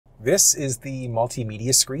This is the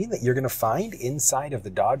multimedia screen that you're going to find inside of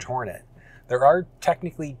the Dodge Hornet. There are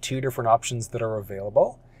technically two different options that are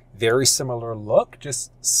available. Very similar look,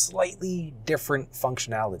 just slightly different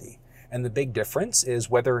functionality. And the big difference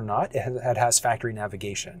is whether or not it has factory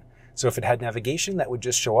navigation. So if it had navigation, that would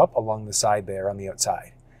just show up along the side there on the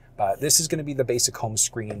outside. But this is going to be the basic home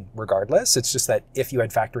screen regardless. It's just that if you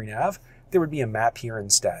had factory nav, there would be a map here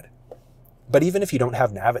instead. But even if you don't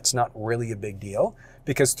have nav, it's not really a big deal,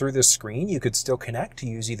 because through this screen, you could still connect to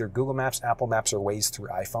use either Google Maps, Apple Maps, or Waze through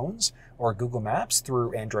iPhones, or Google Maps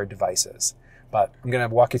through Android devices. But I'm going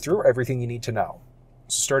to walk you through everything you need to know.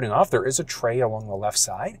 So starting off, there is a tray along the left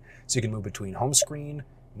side, so you can move between home screen,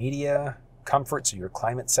 media, comfort, so your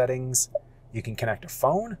climate settings. You can connect a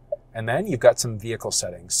phone, and then you've got some vehicle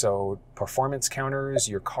settings, so performance counters,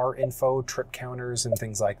 your car info, trip counters, and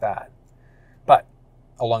things like that. But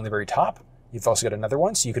along the very top, you've also got another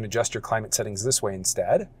one, so you can adjust your climate settings this way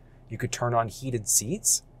instead. You could turn on heated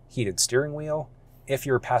seats, heated steering wheel. If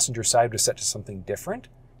your passenger side was set to something different,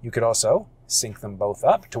 you could also sync them both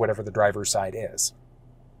up to whatever the driver's side is.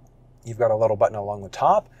 You've got a little button along the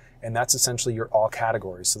top, and that's essentially your all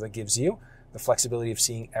categories. So that gives you the flexibility of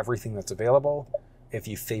seeing everything that's available. If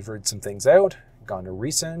you favored some things out, gone to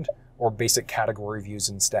recent, or basic category views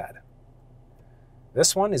instead.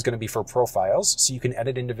 This one is going to be for profiles, so you can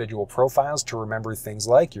edit individual profiles to remember things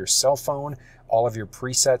like your cell phone, all of your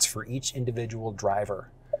presets for each individual driver.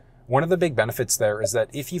 One of the big benefits there is that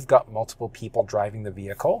if you've got multiple people driving the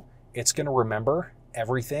vehicle, it's going to remember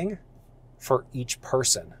everything for each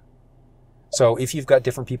person. So if you've got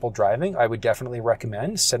different people driving, I would definitely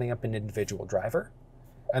recommend setting up an individual driver.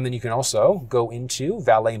 And then you can also go into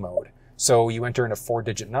valet mode. So you enter in a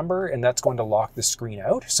 4-digit number, and that's going to lock the screen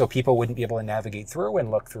out, so people wouldn't be able to navigate through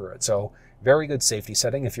and look through it. So very good safety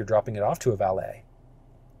setting if you're dropping it off to a valet.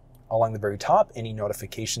 Along the very top, any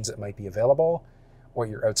notifications that might be available, what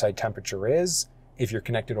your outside temperature is, if you're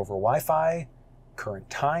connected over Wi-Fi, current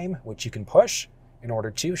time, which you can push in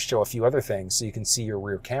order to show a few other things. So you can see your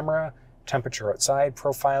rear camera, temperature outside,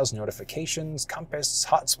 profiles, notifications, compass,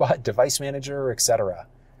 hotspot, device manager, etc.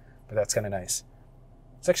 But that's kind of nice.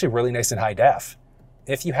 It's actually really nice in high def.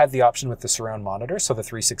 If you had the option with the surround monitor, so the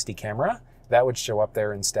 360 camera, that would show up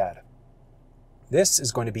there instead. This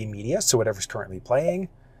is going to be media, so whatever's currently playing.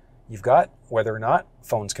 You've got whether or not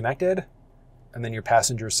phone's connected, and then your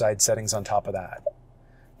passenger side settings on top of that.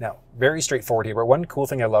 Now, very straightforward here, but one cool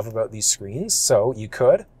thing I love about these screens, so you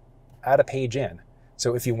could add a page in.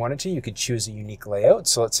 So if you wanted to, you could choose a unique layout.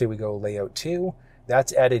 So let's say we go layout 2,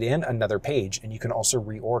 that's added in another page, and you can also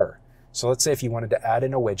reorder. So let's say if you wanted to add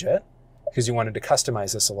in a widget, because you wanted to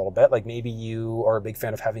customize this a little bit, like maybe you are a big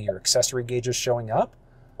fan of having your accessory gauges showing up,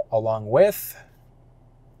 along with,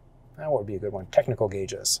 what would be a good one? Technical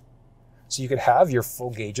gauges. So you could have your full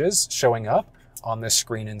gauges showing up on this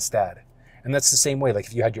screen instead. And that's the same way, like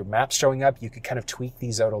if you had your maps showing up, you could kind of tweak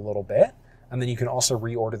these out a little bit, and then you can also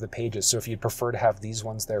reorder the pages. So if you'd prefer to have these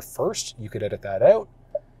ones there first, you could edit that out.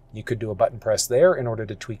 You could do a button press there in order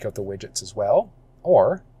to tweak out the widgets as well,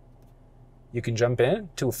 or you can jump in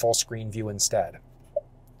to a full screen view instead.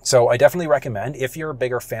 So I definitely recommend, if you're a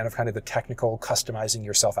bigger fan of kind of the technical customizing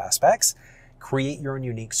yourself aspects, create your own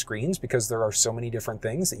unique screens, because there are so many different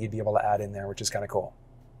things that you'd be able to add in there, which is kind of cool.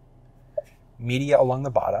 Media along the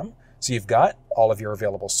bottom. So you've got all of your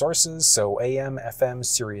available sources. So AM, FM,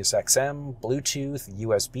 SiriusXM, Bluetooth,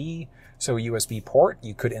 USB. So a USB port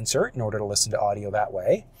you could insert in order to listen to audio that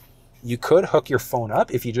way. You could hook your phone up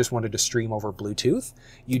if you just wanted to stream over Bluetooth.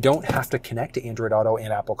 You don't have to connect to Android Auto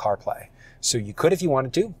and Apple CarPlay. So you could if you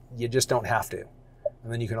wanted to, you just don't have to.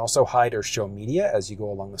 And then you can also hide or show media as you go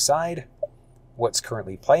along the side. What's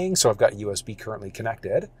currently playing, so I've got USB currently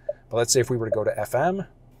connected. But let's say if we were to go to FM,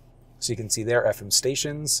 so you can see there FM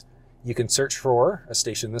stations. You can search for a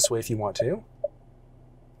station this way if you want to.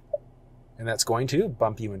 And that's going to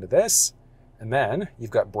bump you into this. And then you've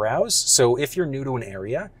got browse. So if you're new to an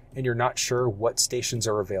area and you're not sure what stations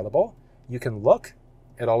are available, you can look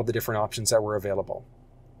at all of the different options that were available.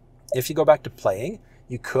 If you go back to playing,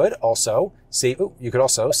 you could also save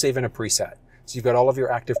in a preset. So you've got all of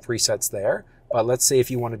your active presets there, but let's say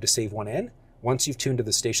if you wanted to save one in, once you've tuned to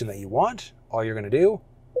the station that you want, all you're going to do,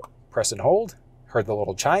 press and hold, heard the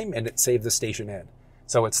little chime, and it saved the station in.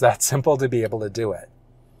 So it's that simple to be able to do it.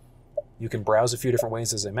 You can browse a few different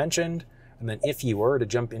ways, as I mentioned, and then if you were to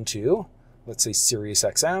jump into, let's say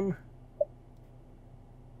SiriusXM,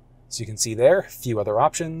 so you can see there, a few other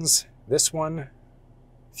options. This one, a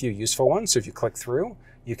few useful ones. So if you click through,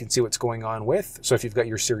 you can see what's going on with. So if you've got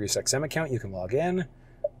your SiriusXM account, you can log in.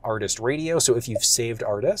 Artist radio, so if you've saved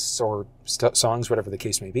artists or songs, whatever the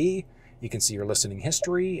case may be, You can see your listening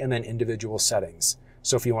history and then individual settings.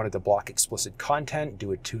 So if you wanted to block explicit content,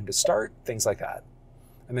 do a tune to start, things like that.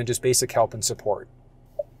 And then just basic help and support.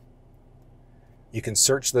 You can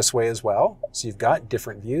search this way as well. So you've got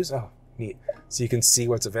different views. Oh, neat. So you can see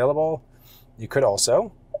what's available. You could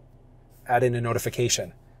also add in a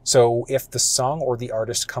notification. So if the song or the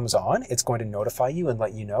artist comes on, it's going to notify you and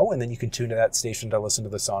let you know, and then you can tune to that station to listen to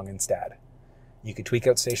the song instead. You can tweak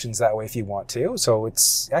out stations that way if you want to. So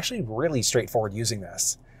it's actually really straightforward using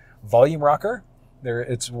this. Volume rocker,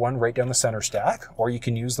 it's one right down the center stack, or you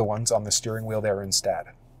can use the ones on the steering wheel there instead.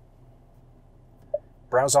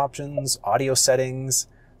 Browse options, audio settings.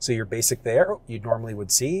 So your basic there, you normally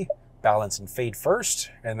would see balance and fade first,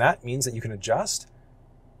 and that means that you can adjust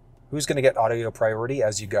who's going to get audio priority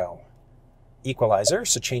as you go. Equalizer,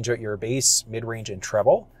 so change out your bass, mid-range, and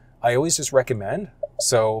treble. I always just recommend,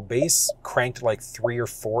 so bass cranked like 3 or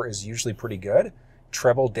 4 is usually pretty good.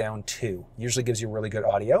 Treble down 2 usually gives you really good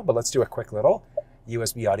audio, but let's do a quick little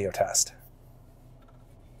USB audio test.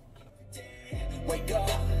 Wake up.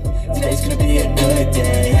 Today's gonna be a good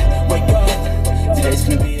day. Wake up. Today's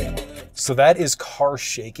gonna be a... So that is car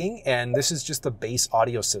shaking, and this is just the base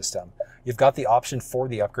audio system. You've got the option for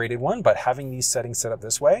the upgraded one, but having these settings set up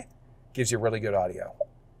this way gives you really good audio.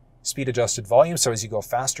 Speed adjusted volume, so as you go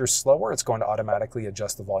faster, slower, it's going to automatically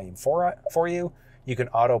adjust the volume for you. You can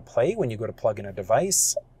auto play when you go to plug in a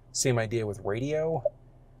device. Same idea with radio.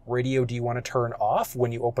 Radio, do you want to turn off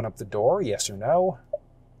when you open up the door? Yes or no?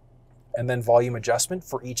 And then volume adjustment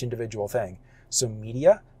for each individual thing. So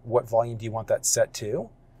media, what volume do you want that set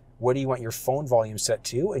to? What do you want your phone volume set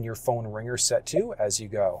to and your phone ringer set to as you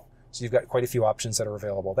go? So you've got quite a few options that are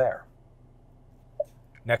available there.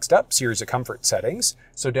 Next up, series of comfort settings.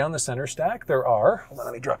 So down the center stack, there are,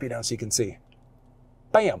 let me drop you down so you can see.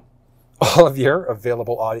 Bam! All of your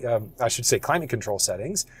available audio, climate control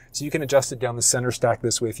settings. So you can adjust it down the center stack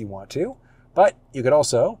this way if you want to, but you could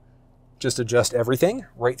also just adjust everything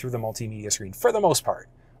right through the multimedia screen for the most part.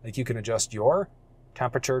 Like you can adjust your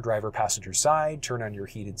temperature, driver, passenger side, turn on your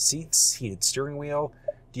heated seats, heated steering wheel.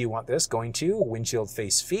 Do you want this going to windshield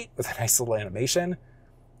face feet with a nice little animation?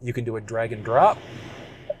 You can do a drag and drop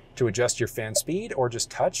to adjust your fan speed, or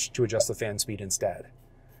just touch to adjust the fan speed instead.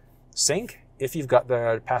 Sync, if you've got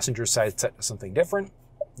the passenger side set to something different,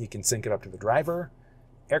 you can sync it up to the driver.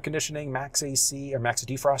 Air conditioning, max AC, or max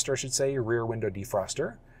defroster, I should say, rear window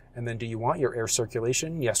defroster. And then do you want your air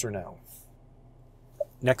circulation, yes or no?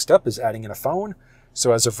 Next up is adding in a phone.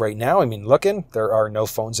 So as of right now, looking, there are no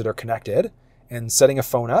phones that are connected, and setting a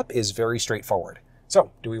phone up is very straightforward.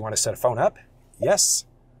 So do we want to set a phone up? Yes.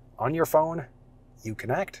 On your phone,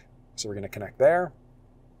 uConnect. So we're going to connect there.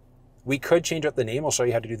 We could change out the name. I'll show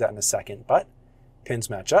you how to do that in a second, but pins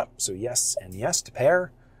match up. So yes and yes to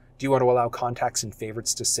pair. Do you want to allow contacts and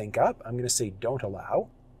favorites to sync up? I'm going to say don't allow.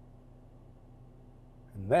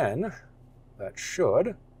 And then that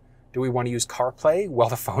should. Do we want to use CarPlay? Well,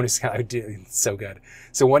 the phone is so good.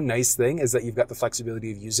 So one nice thing is that you've got the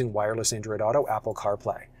flexibility of using wireless Android Auto, Apple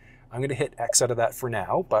CarPlay. I'm going to hit X out of that for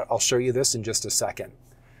now, but I'll show you this in just a second.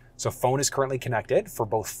 So phone is currently connected for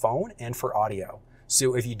both phone and for audio.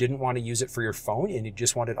 So if you didn't want to use it for your phone and you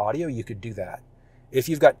just wanted audio, you could do that. If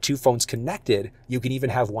you've got 2 phones connected, you can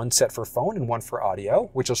even have one set for phone and one for audio,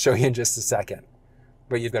 which I'll show you in just a second.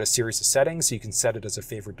 But you've got a series of settings, so you can set it as a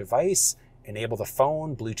favorite device, enable the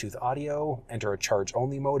phone, Bluetooth audio, enter a charge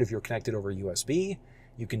only mode if you're connected over USB.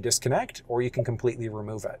 You can disconnect or you can completely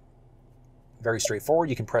remove it. Very straightforward.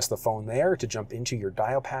 You can press the phone there to jump into your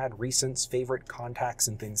dial pad, recents, favorite, contacts,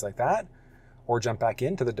 and things like that, or jump back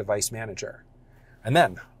into the device manager. And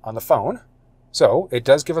then on the phone, so it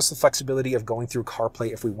does give us the flexibility of going through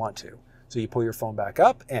CarPlay if we want to. So you pull your phone back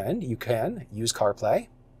up and you can use CarPlay.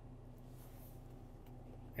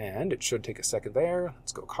 And it should take a second there.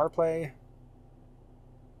 Let's go CarPlay.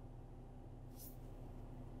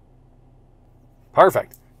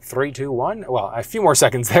 Perfect. 3, 2, 1. Well, a few more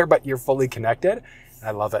seconds there, but you're fully connected.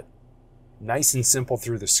 I love it. Nice and simple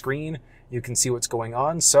through the screen. You can see what's going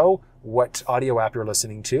on. So what audio app you're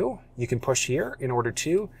listening to, you can push here in order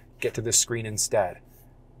to get to this screen instead,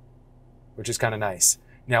 which is kind of nice.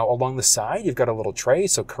 Now along the side, you've got a little tray.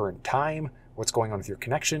 So current time, what's going on with your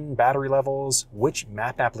connection, battery levels, which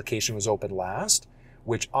map application was open last,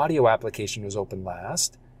 which audio application was open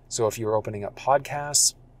last. So if you're opening up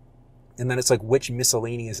podcasts, and then it's like which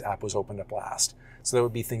miscellaneous app was opened up last. So that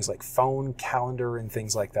would be things like phone, calendar, and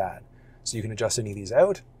things like that. So you can adjust any of these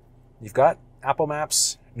out. You've got Apple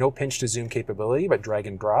Maps, no pinch to zoom capability, but drag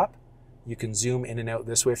and drop. You can zoom in and out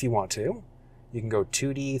this way if you want to. You can go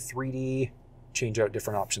 2D, 3D, change out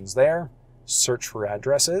different options there. Search for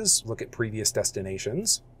addresses, look at previous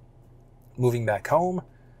destinations. Moving back home,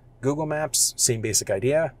 Google Maps, same basic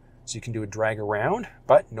idea. So you can do a drag around,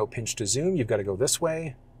 but no pinch to zoom. You've got to go this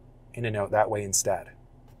way, in and out that way instead.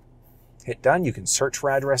 Hit done. You can search for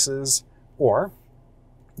addresses, or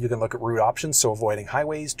you can look at route options, so avoiding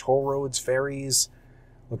highways, toll roads, ferries,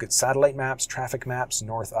 look at satellite maps, traffic maps,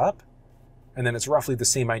 north up, and then it's roughly the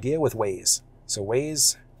same idea with Waze. So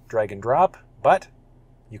Waze, drag and drop, but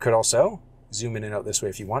you could also zoom in and out this way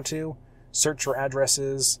if you want to, search for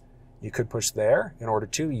addresses. You could push there in order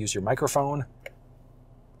to use your microphone.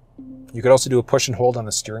 You could also do a push and hold on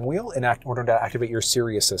the steering wheel in order to activate your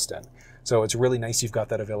Siri assistant. So it's really nice you've got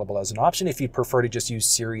that available as an option if you'd prefer to just use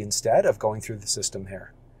Siri instead of going through the system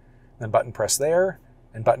here. Then button press there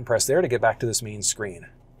and button press there to get back to this main screen.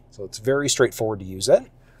 So it's very straightforward to use it.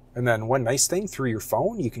 And then one nice thing, through your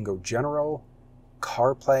phone, you can go General,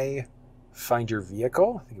 CarPlay, find your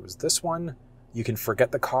vehicle. I think it was this one. You can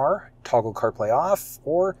forget the car, toggle CarPlay off,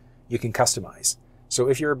 or you can customize. So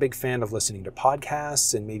if you're a big fan of listening to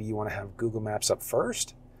podcasts and maybe you want to have Google Maps up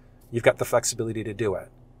first, you've got the flexibility to do it.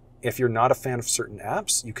 If you're not a fan of certain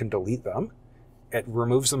apps, you can delete them. It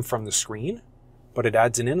removes them from the screen, but it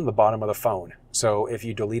adds it in the bottom of the phone. So if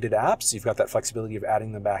you deleted apps, you've got that flexibility of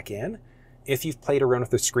adding them back in. If you've played around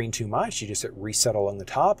with the screen too much, you just hit reset along the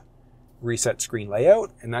top, reset screen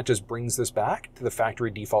layout, and that just brings this back to the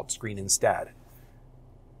factory default screen instead.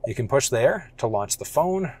 You can push there to launch the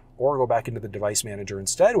phone, or go back into the device manager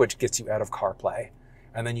instead, which gets you out of CarPlay.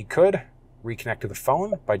 And then you could reconnect to the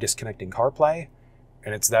phone by disconnecting CarPlay,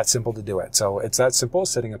 and it's that simple to do it. So it's that simple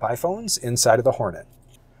setting up iPhones inside of the Hornet.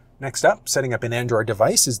 Next up, setting up an Android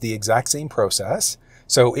device is the exact same process.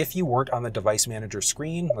 So if you weren't on the device manager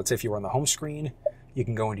screen, let's say if you were on the home screen, you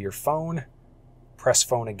can go into your phone, press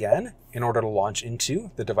phone again in order to launch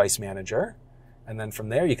into the device manager. And then from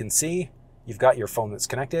there, you can see you've got your phone that's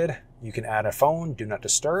connected. You can add a phone, do not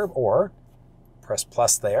disturb, or press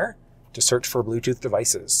plus there to search for Bluetooth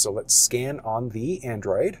devices. So let's scan on the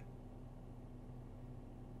Android.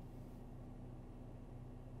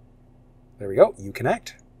 There we go,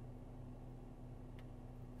 uConnect.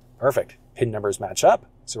 Perfect. PIN numbers match up.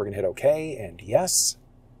 So we're going to hit OK and yes.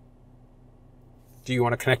 Do you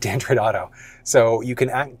want to connect to Android Auto? So you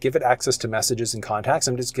can give it access to messages and contacts.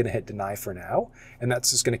 I'm just going to hit deny for now. And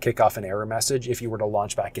that's just going to kick off an error message if you were to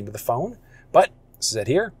launch back into the phone. But this is it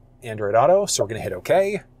here, Android Auto. So we're going to hit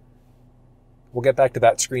OK. We'll get back to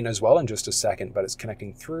that screen as well in just a second, but it's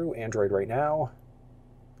connecting through Android right now.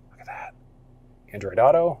 Look at that. Android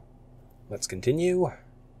Auto. Let's continue.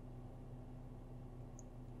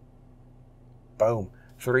 Boom.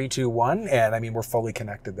 3, 2, 1. And I mean, we're fully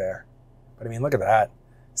connected there. But I mean, look at that.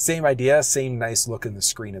 Same idea, same nice look in the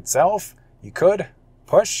screen itself. You could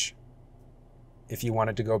push if you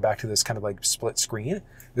wanted to go back to this kind of like split screen.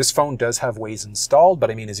 This phone does have Waze installed, but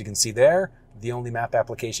I mean, as you can see there, the only map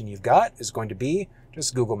application you've got is going to be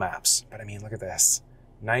just Google Maps. But I mean, look at this.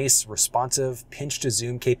 Nice, responsive, pinch to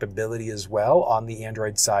zoom capability as well on the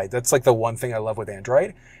Android side. That's like the one thing I love with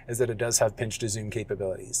Android, is that it does have pinch to zoom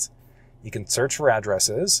capabilities. You can search for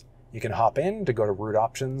addresses. You can hop in to go to route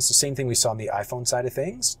options. The same thing we saw on the iPhone side of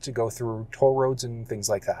things, to go through toll roads and things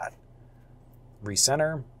like that.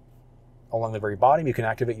 Recenter. Along the very bottom, you can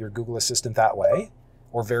activate your Google Assistant that way.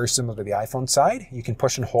 Or very similar to the iPhone side, you can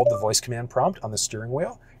push and hold the voice command prompt on the steering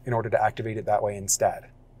wheel in order to activate it that way instead.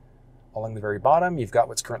 Along the very bottom, you've got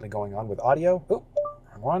what's currently going on with audio. Oh,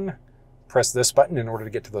 wrong one. Press this button in order to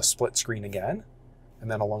get to the split screen again. And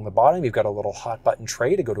then along the bottom, you've got a little hot button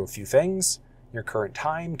tray to go to a few things. Your current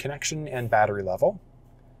time, connection, and battery level.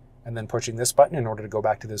 And then pushing this button in order to go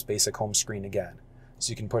back to this basic home screen again. So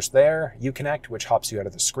you can push there, uConnect, which hops you out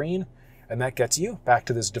of the screen, and that gets you back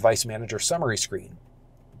to this device manager summary screen.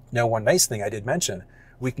 Now, one nice thing I did mention,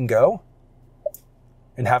 we can go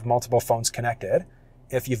and have multiple phones connected.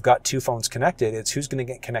 If you've got 2 phones connected, it's who's going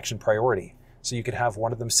to get connection priority. So you can have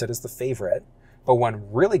one of them sit as the favorite. But one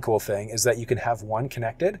really cool thing is that you can have one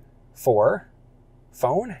connected for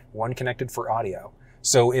phone, one connected for audio.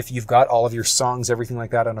 So if you've got all of your songs, everything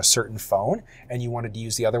like that on a certain phone, and you wanted to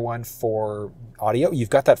use the other one for audio, you've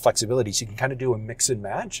got that flexibility. So you can kind of do a mix and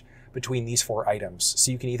match between these 4 items.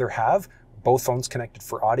 So you can either have both phones connected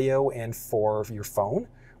for audio and for your phone,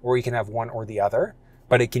 or you can have one or the other,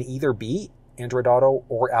 but it can either be Android Auto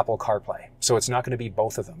or Apple CarPlay. So it's not going to be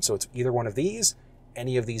both of them. So it's either one of these,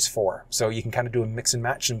 any of these 4. So you can kind of do a mix and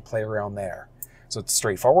match and play around there. So it's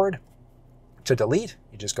straightforward. To delete,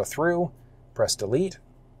 you just go through, press delete.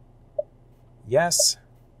 Yes.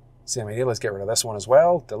 Same idea, let's get rid of this one as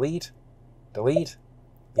well. Delete, delete,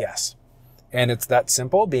 yes. And it's that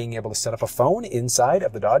simple, being able to set up a phone inside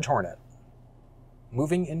of the Dodge Hornet.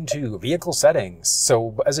 Moving into vehicle settings.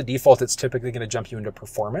 So as a default, it's typically going to jump you into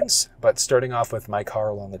performance, but starting off with My Car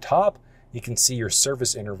along the top, you can see your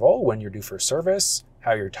service interval when you're due for service,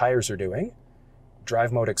 how your tires are doing,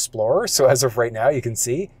 drive mode explorer. So as of right now, you can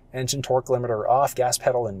see engine torque limiter off, gas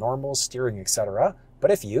pedal in normal, steering, etc.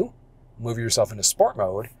 But if you move yourself into sport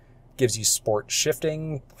mode, gives you sport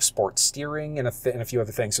shifting, sport steering, and a few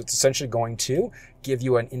other things. So it's essentially going to give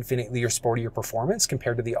you an infinitely or sportier performance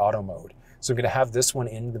compared to the auto mode. So I'm going to have this one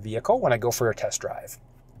in the vehicle when I go for a test drive.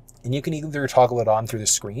 And you can either toggle it on through the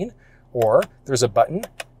screen, or there's a button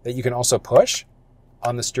that you can also push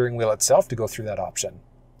on the steering wheel itself to go through that option.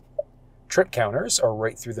 Trip counters are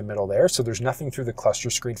right through the middle there, so there's nothing through the cluster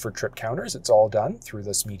screen for trip counters. It's all done through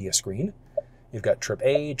this media screen. You've got trip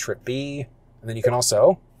A, trip B, and then you can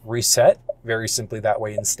also reset very simply that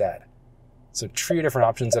way instead. So 3 different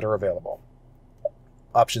options that are available.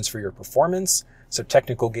 Options for your performance, so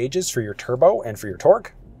technical gauges for your turbo and for your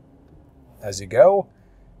torque as you go.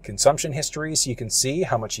 Consumption history, so you can see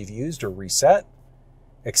how much you've used or reset.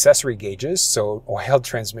 Accessory gauges, so oil,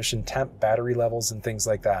 transmission temp, battery levels, and things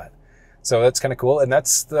like that. So that's kind of cool. And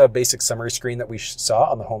that's the basic summary screen that we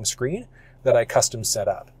saw on the home screen that I custom set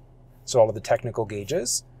up. So all of the technical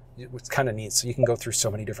gauges, it's kind of neat. So you can go through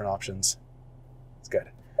so many different options. It's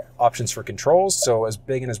good. Options for controls. So as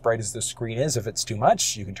big and as bright as the screen is, if it's too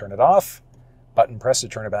much, you can turn it off. Button press to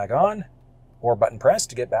turn it back on, or button press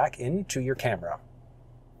to get back into your camera.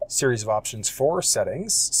 Series of options for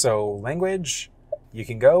settings. So language, you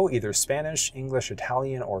can go either Spanish, English,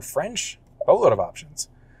 Italian, or French. A load of options.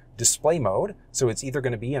 Display mode, so it's either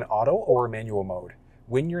going to be an auto or a manual mode.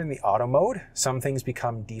 When you're in the auto mode, some things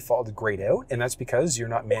become default grayed out, and that's because you're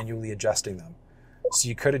not manually adjusting them. So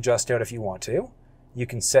you could adjust out if you want to. You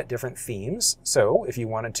can set different themes. So if you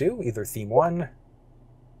wanted to, either theme 1,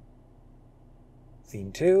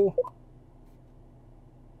 theme 2.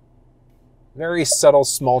 Very subtle,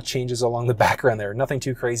 small changes along the background there. Nothing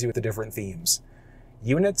too crazy with the different themes.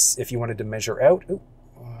 Units, if you wanted to measure out.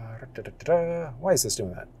 Why is this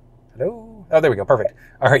doing that? Hello? Oh, there we go. Perfect.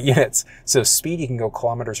 All right, units. So speed, you can go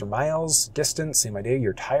kilometers or miles. Distance, same idea.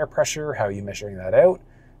 Your tire pressure, how are you measuring that out?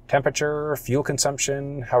 Temperature, fuel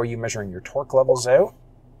consumption, how are you measuring your torque levels out?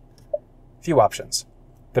 Few options.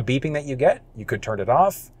 The beeping that you get, you could turn it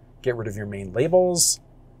off, get rid of your main labels.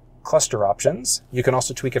 Cluster options, you can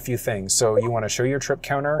also tweak a few things. So you want to show your trip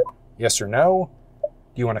counter, yes or no?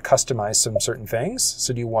 Do you want to customize some certain things?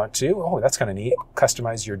 So do you want to, oh, that's kind of neat,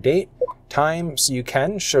 customize your date, time, so you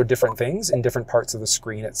can show different things in different parts of the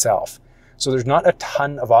screen itself. So there's not a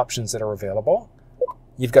ton of options that are available.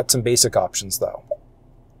 You've got some basic options though.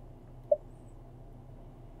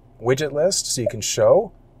 Widget list, so you can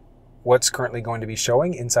show what's currently going to be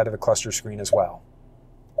showing inside of the cluster screen as well.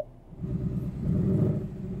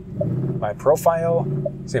 My profile,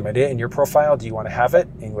 same idea. In your profile, do you want to have it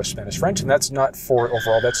English, Spanish, French? And that's not for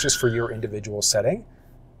overall, that's just for your individual setting.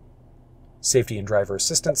 Safety and driver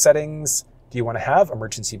assistance settings. Do you want to have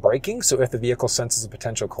emergency braking? So if the vehicle senses a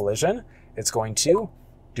potential collision, it's going to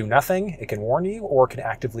do nothing. It can warn you or it can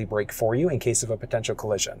actively brake for you in case of a potential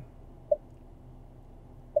collision.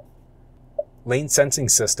 Lane sensing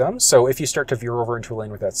system. So if you start to veer over into a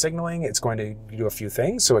lane without signaling, it's going to do a few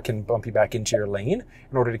things. So it can bump you back into your lane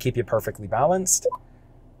in order to keep you perfectly balanced.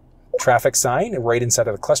 Traffic sign right inside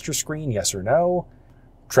of the cluster screen, yes or no.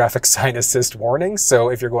 Traffic sign assist warning. So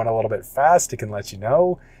if you're going a little bit fast, it can let you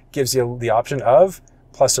know. Gives you the option of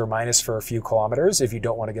plus or minus for a few kilometers if you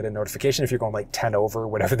don't want to get a notification if you're going like 10 over,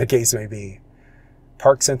 whatever the case may be.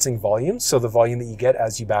 Park sensing volume. So the volume that you get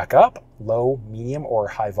as you back up, low, medium, or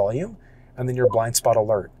high volume. And then your blind spot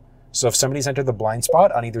alert. So if somebody's entered the blind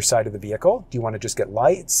spot on either side of the vehicle, do you want to just get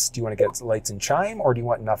lights? Do you want to get lights and chime? Or do you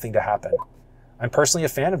want nothing to happen? I'm personally a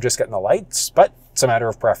fan of just getting the lights, but it's a matter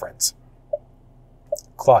of preference.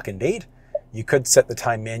 Clock and date. You could set the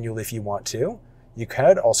time manually if you want to. You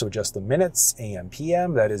could also adjust the minutes, AM,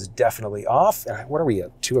 PM. That is definitely off. What are we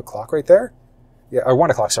at? 2 o'clock right there? Yeah, or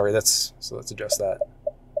 1 o'clock, sorry. So let's adjust that.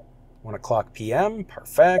 1 o'clock PM,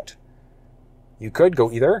 perfect. You could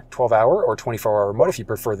go either 12-hour or 24-hour mode if you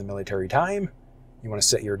prefer the military time. You want to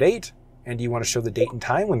set your date, and you want to show the date and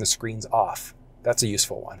time when the screen's off. That's a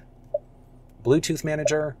useful one. Bluetooth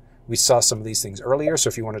manager. We saw some of these things earlier, so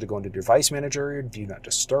if you wanted to go into device manager, do not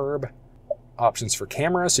disturb. Options for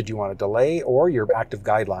camera, so do you want to delay or your active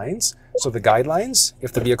guidelines? So the guidelines,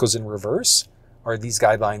 if the vehicle's in reverse, are these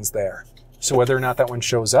guidelines there. So whether or not that one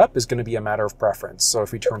shows up is going to be a matter of preference. So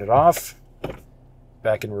if we turn it off,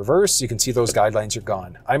 back in reverse, you can see those guidelines are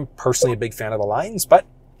gone. I'm personally a big fan of the lines, but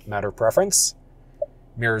matter of preference.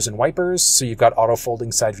 Mirrors and wipers, so you've got auto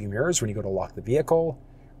folding side view mirrors when you go to lock the vehicle.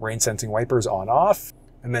 Rain sensing wipers on off.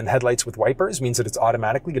 And then headlights with wipers means that it's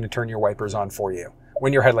automatically going to turn your wipers on for you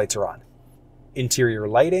when your headlights are on. Interior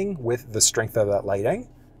lighting with the strength of that lighting.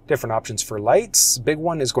 Different options for lights. Big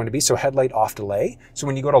one is going to be, so headlight off delay. So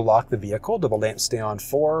when you go to lock the vehicle, do the lamps stay on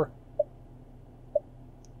for,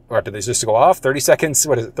 or do they just go off? 30 seconds,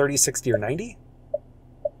 what is it, 30, 60, or 90?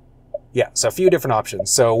 Yeah, so a few different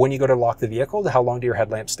options. So when you go to lock the vehicle, how long do your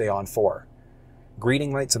headlamps stay on for?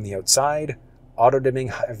 Greeting lights on the outside, auto dimming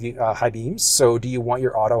high beams. So do you want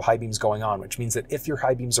your auto high beams going on, which means that if your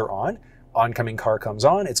high beams are on, oncoming car comes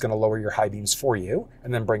on, it's going to lower your high beams for you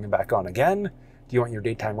and then bring them back on again. Do you want your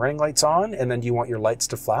daytime running lights on? And then do you want your lights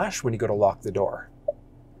to flash when you go to lock the door?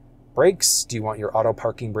 Brakes, do you want your auto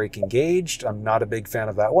parking brake engaged? I'm not a big fan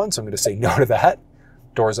of that one, so I'm going to say no to that.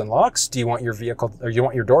 Doors and locks, do you want your vehicle, or you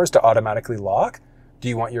want your doors to automatically lock? Do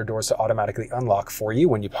you want your doors to automatically unlock for you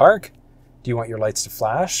when you park? Do you want your lights to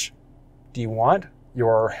flash? Do you want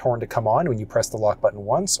your horn to come on when you press the lock button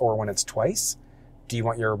once or when it's twice? Do you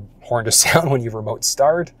want your horn to sound when you remote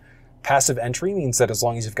start? Passive entry means that as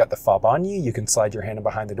long as you've got the fob on you, you can slide your hand in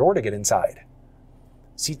behind the door to get inside.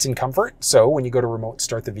 Seats and comfort. So when you go to remote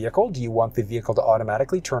start the vehicle, do you want the vehicle to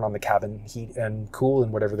automatically turn on the cabin heat and cool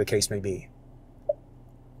and whatever the case may be?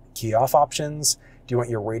 Key off options. Do you want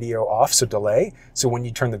your radio off, so delay? So when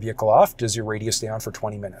you turn the vehicle off, does your radio stay on for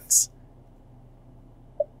 20 minutes?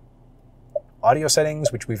 Audio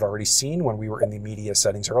settings, which we've already seen when we were in the media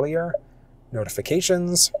settings earlier.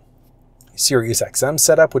 Notifications. SiriusXM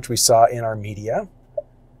setup, which we saw in our media.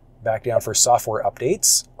 Back down for software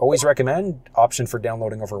updates. Always recommend option for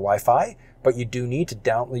downloading over Wi-Fi, but you do need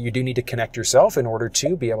to connect yourself in order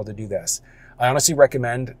to be able to do this. I honestly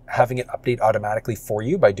recommend having it update automatically for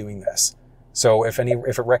you by doing this. So if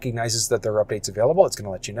it recognizes that there are updates available, it's going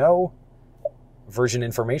to let you know. Version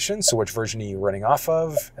information, so which version are you running off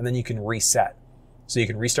of, and then you can reset. So you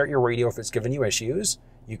can restart your radio if it's given you issues.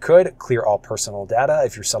 You could clear all personal data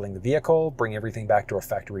if you're selling the vehicle, bring everything back to a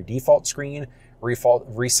factory default screen,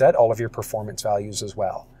 reset all of your performance values as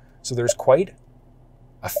well. So there's quite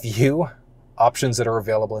a few options that are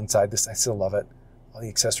available inside this. I still love it. All the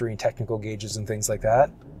accessory and technical gauges and things like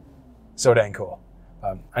that. So dang cool.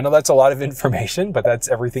 I know that's a lot of information, but that's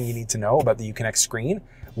everything you need to know about the uConnect screen,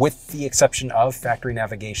 with the exception of factory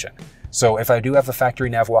navigation. So if I do have a factory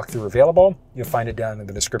nav walkthrough available, you'll find it down in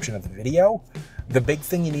the description of the video. The big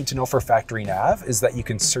thing you need to know for factory nav is that you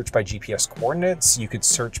can search by GPS coordinates. You could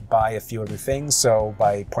search by a few other things, so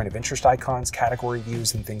by point of interest icons, category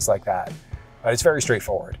views, and things like that. It's very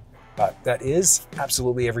straightforward. That is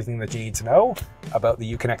absolutely everything that you need to know about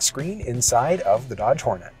the uConnect screen inside of the Dodge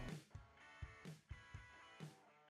Hornet.